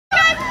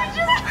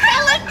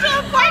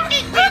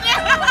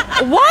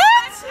What?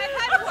 I've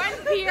had one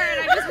beer and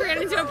I just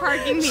ran into a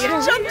parking meter.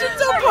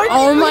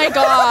 Oh my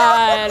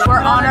god. We're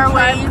on our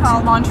way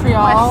to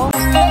Montreal.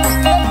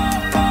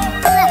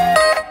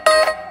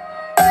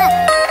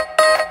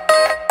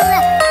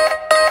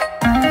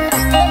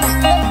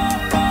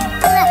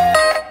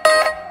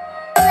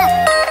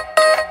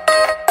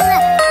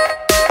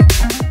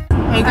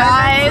 Hey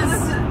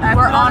guys,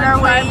 we're on our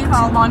way to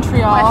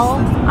Montreal.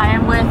 I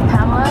am with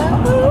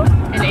Pamela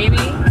and Amy.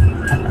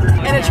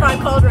 And a Tribe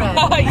Called Red.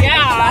 Oh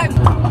yeah.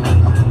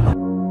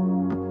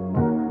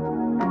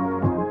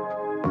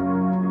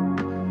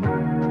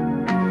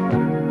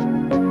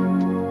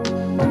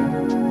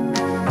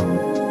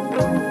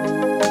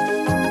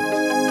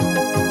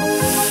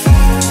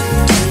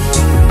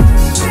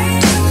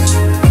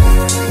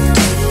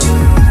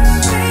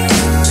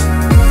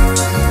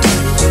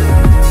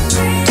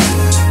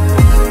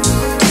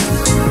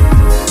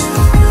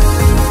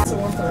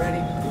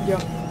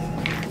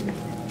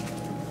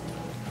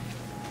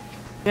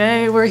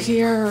 Yay, we're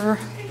here.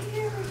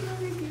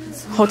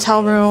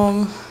 Hotel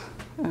room.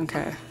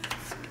 Okay.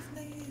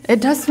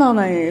 It does smell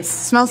nice.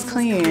 Smells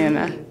clean.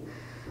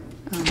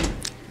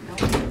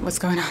 What's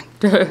going on?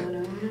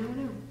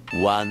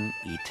 One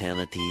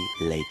eternity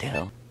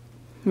later.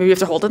 Maybe you have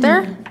to hold it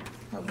there?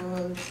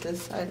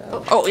 This side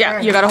up. Oh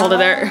yeah, you gotta hold it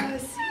there.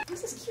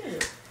 This is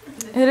cute.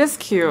 It is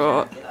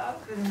cute.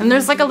 And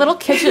there's like a little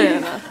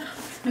kitchen.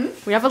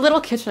 We have a little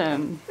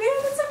kitchen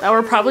that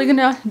we're probably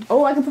gonna...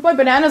 Oh, I can put my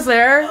bananas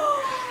there.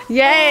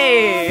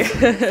 Yay!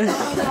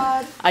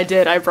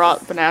 I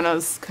brought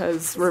bananas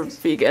because we're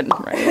vegan,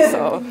 right?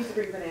 So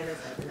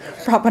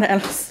brought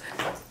bananas.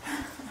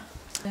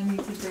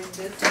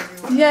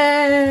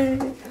 Yay!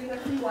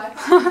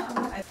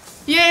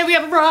 Yay, we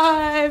have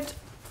arrived!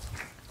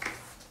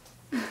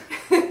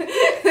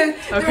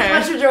 Okay.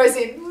 Much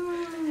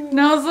rejoicing.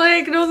 No, it's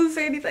like, no one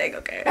say anything,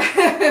 okay.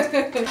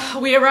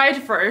 We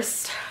arrived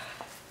first.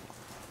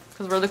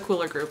 Because we're the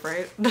cooler group,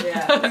 right?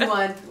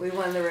 Yeah, we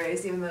won the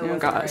race, even though it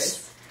wasn't a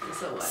race.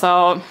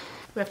 So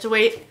we have to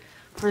wait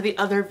for the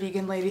other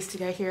vegan ladies to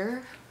get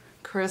here.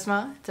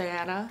 Charisma,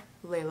 Diana,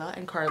 Layla,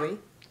 and Carly.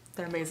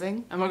 They're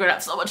amazing. And we're gonna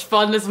have so much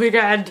fun this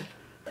weekend.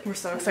 We're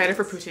so excited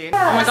for Poutine.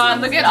 Oh my god,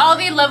 look at all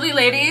the lovely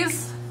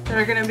ladies that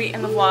are gonna be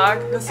in the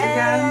vlog this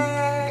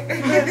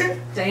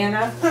weekend.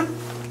 Diana.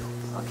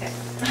 Okay.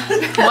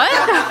 What?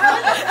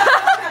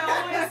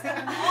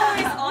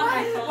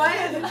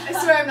 I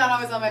swear I'm not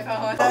always on my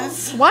phone.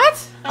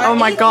 What? Oh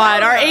my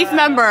god, our 8th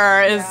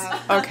member is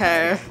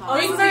okay. Oh,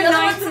 he's our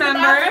 9th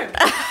member.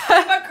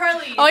 What about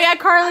Carly? Oh yeah,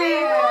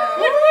 Carly.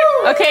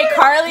 Okay,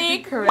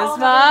 Carly,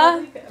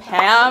 Charisma,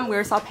 Pam.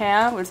 We saw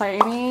Pam. We saw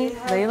Amy,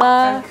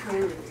 Layla,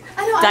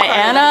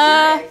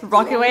 Diana,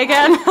 Rocket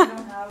Wagon.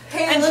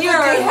 And here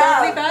are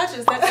lovely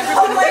badges that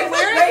everyone's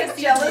wearing.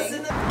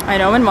 Jealous. I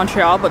know I'm in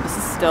Montreal, but this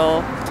is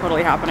still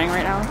totally happening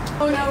right now.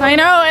 I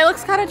know, it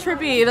looks kind of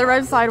trippy, the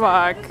red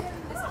sidewalk.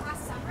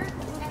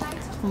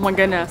 Oh my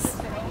goodness.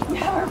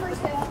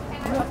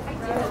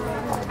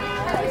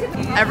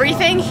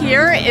 Everything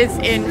here is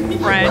in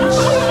French.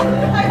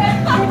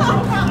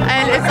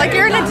 And it's like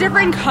you're in a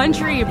different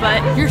country,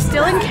 but you're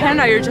still in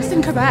Canada, you're just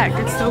in Quebec.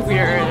 It's so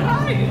weird.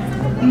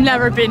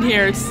 Never been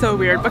here, it's so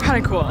weird, but kind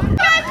of cool.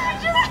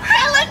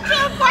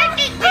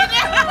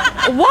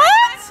 What?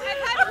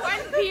 I've had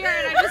one beer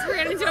and I just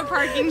ran into a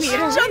parking meter.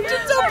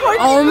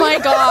 Oh my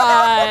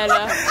god.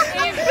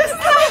 I'm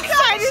so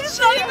excited, it's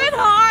not even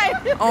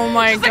hot. Oh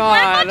my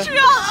god.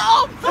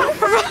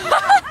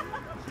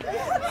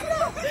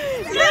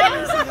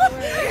 Yes.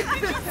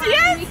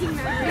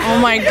 Oh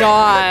my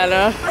god.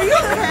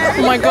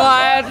 Oh my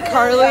god,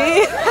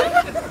 Carly.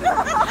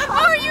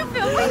 How are you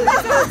filming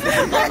this?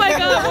 Oh my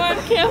god, we're on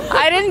camera.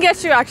 I didn't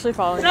get you actually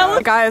following. No.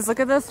 Guys, look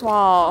at this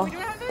wall.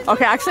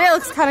 Okay, actually it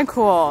looks kind of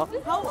cool.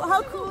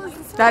 How cool is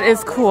this? That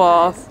is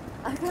cool.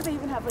 I thought they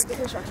even have like the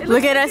construction.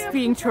 Look at us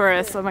being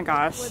tourists. Oh my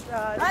gosh.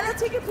 I don't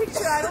take a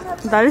picture. I don't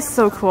have. That is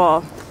so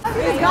cool.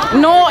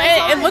 No,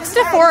 it looks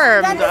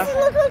deformed. That doesn't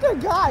look like a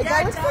guy.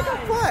 That looks like a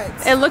foot.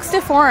 It looks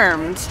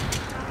deformed.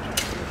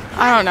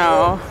 I don't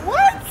know.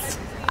 What?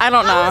 I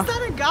don't know. How is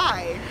that a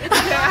guy? It's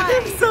a guy.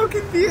 I'm so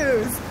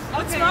confused.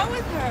 What's wrong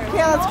with her?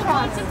 Okay, let's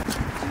cross.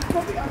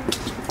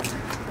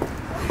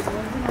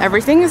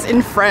 Everything is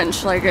in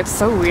French. Like, it's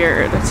so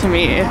weird to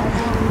me. I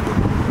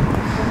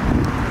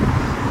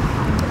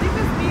think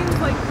this means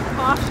like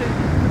caution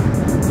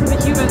for the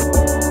humans.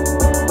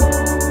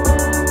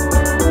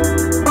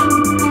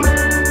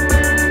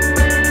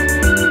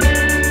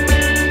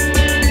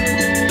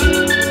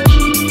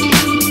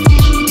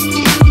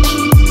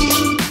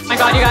 Oh my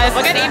god, you guys,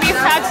 look at Amy's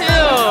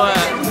tattoo.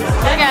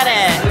 Look at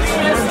it.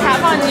 There's a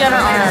cap on the other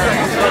arm.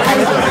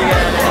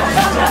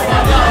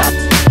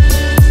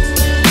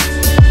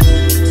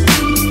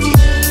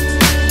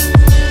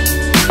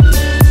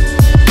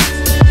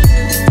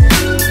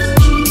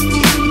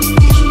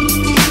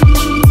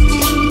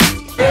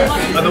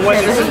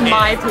 Okay, this is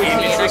my my poutine.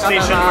 I got the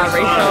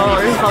ratio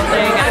or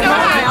something. And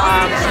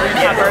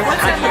peppers,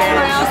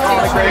 onions,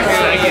 all the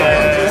gravy,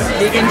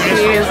 vegan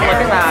cheese.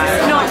 Look at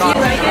that. Oh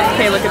my god.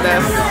 Okay, look at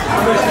this.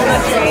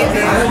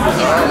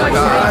 Oh my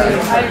god.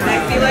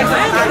 I feel like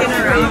I'm walking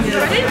around. This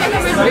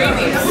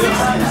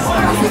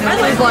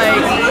is like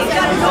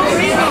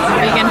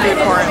vegan food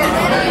court.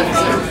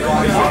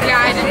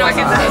 Yeah, I did not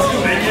get that.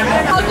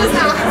 I'll just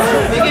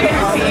ask. Vegan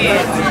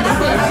poutine.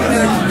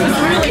 It's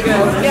really good.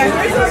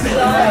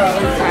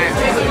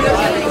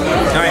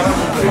 Alright.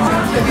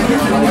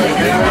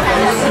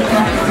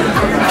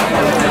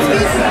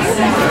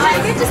 I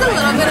get just a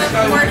little bit of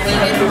more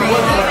vegan gravy.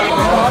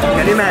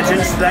 Can you imagine?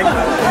 She's like,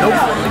 nope.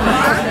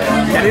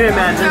 Can you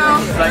imagine?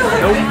 She's like,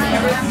 nope.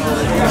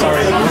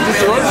 Sorry.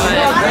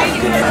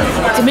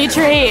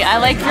 Dimitri, I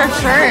like your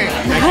shirt.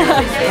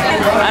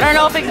 I don't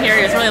know if they can hear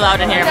you. It's really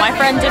loud in here. My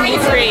friend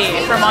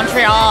Dimitri from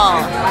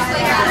Montreal.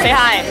 Say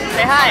hi.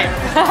 Say hi.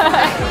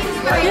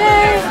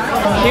 Yay.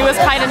 He was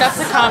kind enough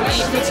to come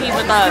eat poutine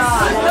with us.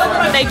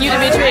 Thank you,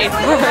 Dimitri.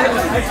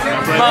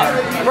 But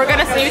we're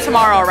gonna see you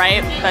tomorrow,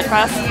 right? That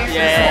fest?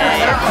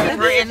 Yay.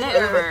 We're in the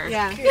Uber.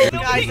 Yeah.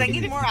 Guys, I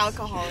need more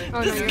alcohol.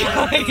 Oh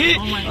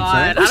my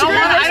god.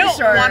 I don't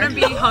want to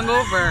be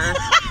hungover.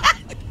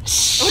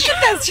 Look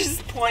at that,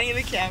 she's pointing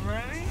the camera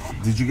at me.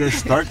 Did you guys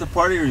start the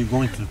party or are you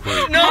going to the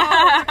party? No,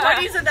 the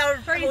party's in our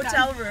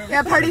hotel room.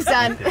 Yeah, party's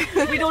done.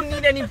 We don't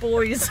need any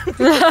boys.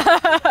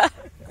 That's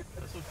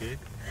okay.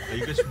 Are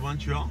you guys from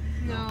Montreal?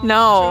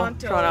 No.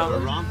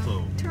 Toronto.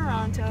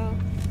 Toronto.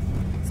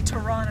 It's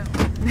Toronto.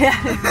 Yeah.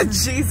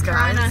 Jeez,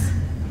 guys.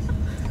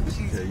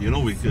 Okay, you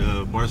know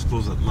bars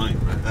close at 9,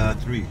 right?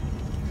 3.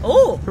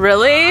 Oh.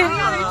 Really?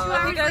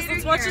 Okay, guys,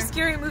 let's watch a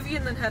scary movie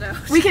and then head out.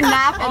 We can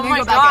nap and then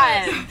go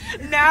back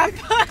in. Nap.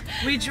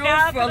 We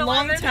drove for a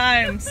long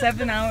time,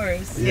 7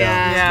 hours.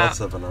 Yeah. It's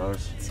about 7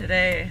 hours.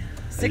 Today.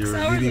 6 you were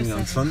hours. leaving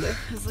on Sunday?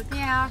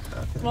 Yeah.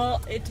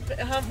 Well,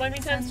 how many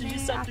times did you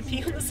stop to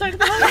pee on the side of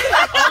the highway?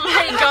 Oh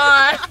my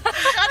god.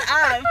 Shut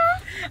up.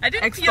 I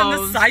didn't pee on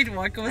the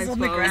sidewalk, I was on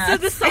the grass.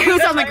 It was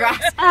on the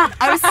grass.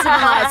 I was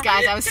civilized,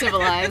 guys. I was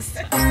civilized.